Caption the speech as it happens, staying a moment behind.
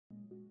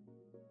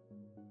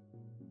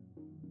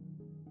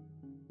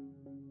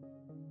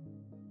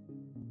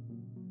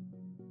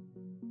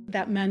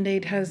That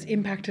mandate has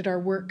impacted our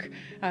work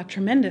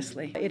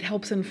tremendously. It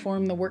helps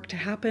inform the work to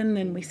happen,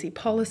 and we see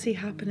policy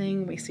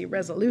happening, we see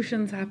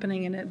resolutions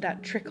happening, and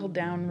that trickled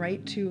down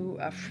right to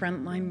a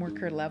frontline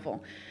worker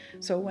level.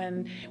 So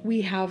when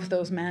we have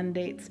those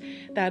mandates,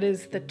 that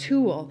is the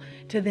tool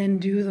to then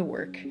do the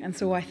work. And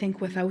so I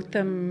think without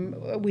them,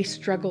 we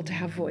struggle to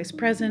have voice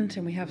present,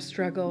 and we have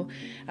struggle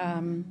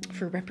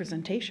for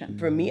representation.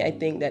 For me, I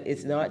think that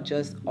it's not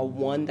just a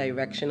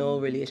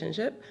one-directional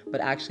relationship, but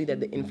actually that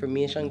the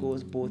information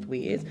goes both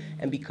ways.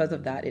 And because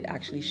of that, it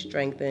actually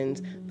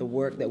strengthens the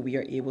work that we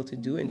are able to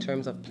do in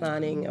terms of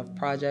planning, of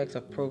projects,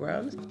 of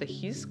programs. After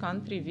his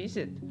country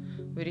visit,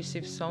 we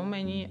received so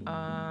many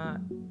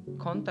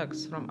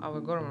contacts from our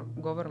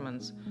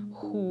governments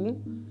who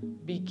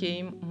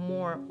became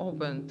more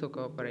open to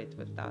cooperate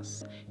with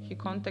us. He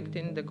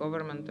contacted the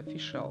government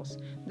officials,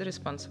 the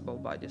responsible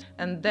bodies,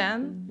 and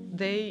then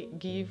they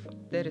give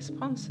the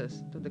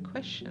responses to the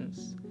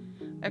questions.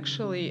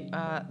 Actually,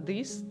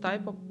 this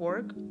type of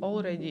work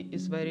already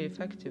is very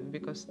effective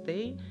because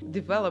they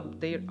develop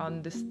their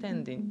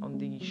understanding on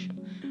the issue.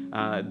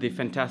 The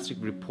fantastic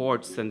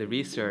reports and the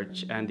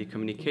research and the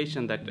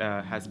communication that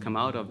has come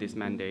out of this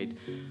mandate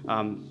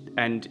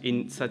and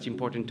in such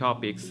important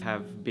topics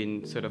have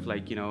been sort of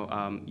like,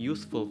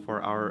 useful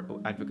for our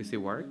advocacy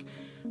work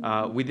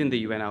within the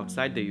UN,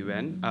 outside the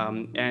UN.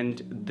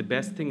 And the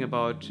best thing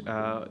about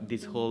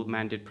this whole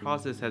mandate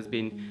process has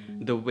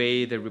been the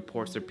way the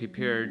reports are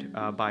prepared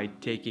by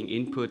taking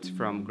input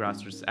from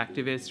grassroots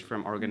activists,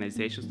 from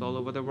organizations all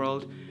over the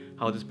world,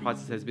 how this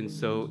process has been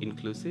so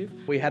inclusive.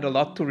 We had a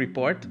lot to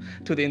report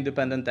to the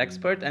independent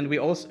expert, and we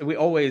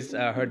always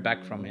heard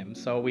back from him.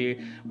 So we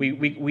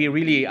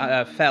really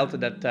felt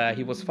that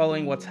he was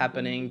following what's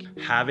happening.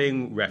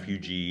 Having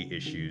refugee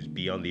issues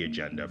be on the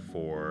agenda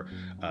for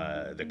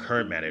the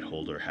current mandate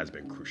holder has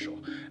been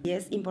crucial. Y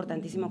es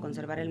importantísimo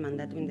conservar el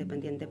mandato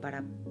independiente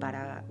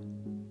para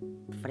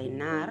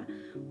frenar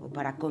o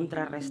para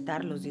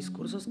contrarrestar los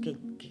discursos que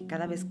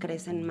cada vez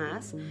crecen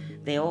más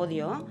de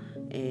odio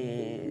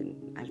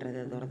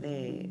alrededor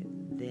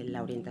de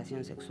la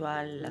orientación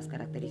sexual, las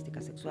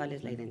características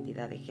sexuales, la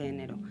identidad de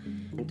género.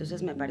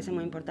 Entonces me parece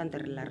muy importante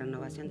la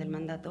renovación del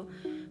mandato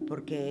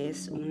porque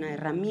es una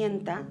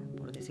herramienta,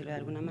 por decirlo de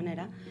alguna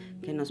manera,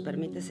 que nos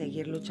permite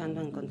seguir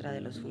luchando en contra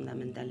de los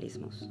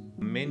fundamentalismos.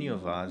 Many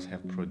of us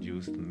have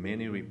produced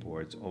many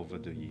reports over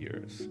the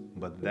years,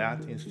 but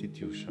that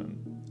institution,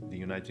 the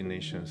United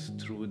Nations,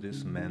 through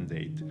this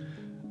mandate,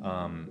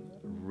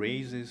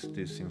 raises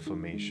this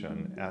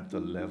information at the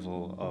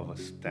level of a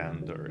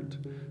standard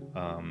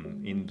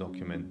in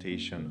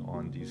documentation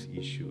on these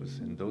issues,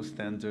 and those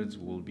standards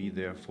will be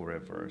there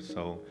forever.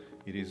 So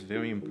it is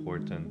very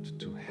important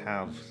to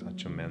have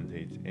such a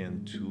mandate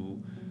and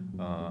to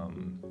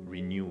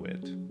renew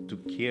it, to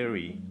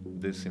carry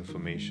this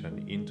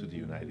information into the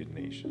United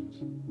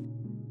Nations.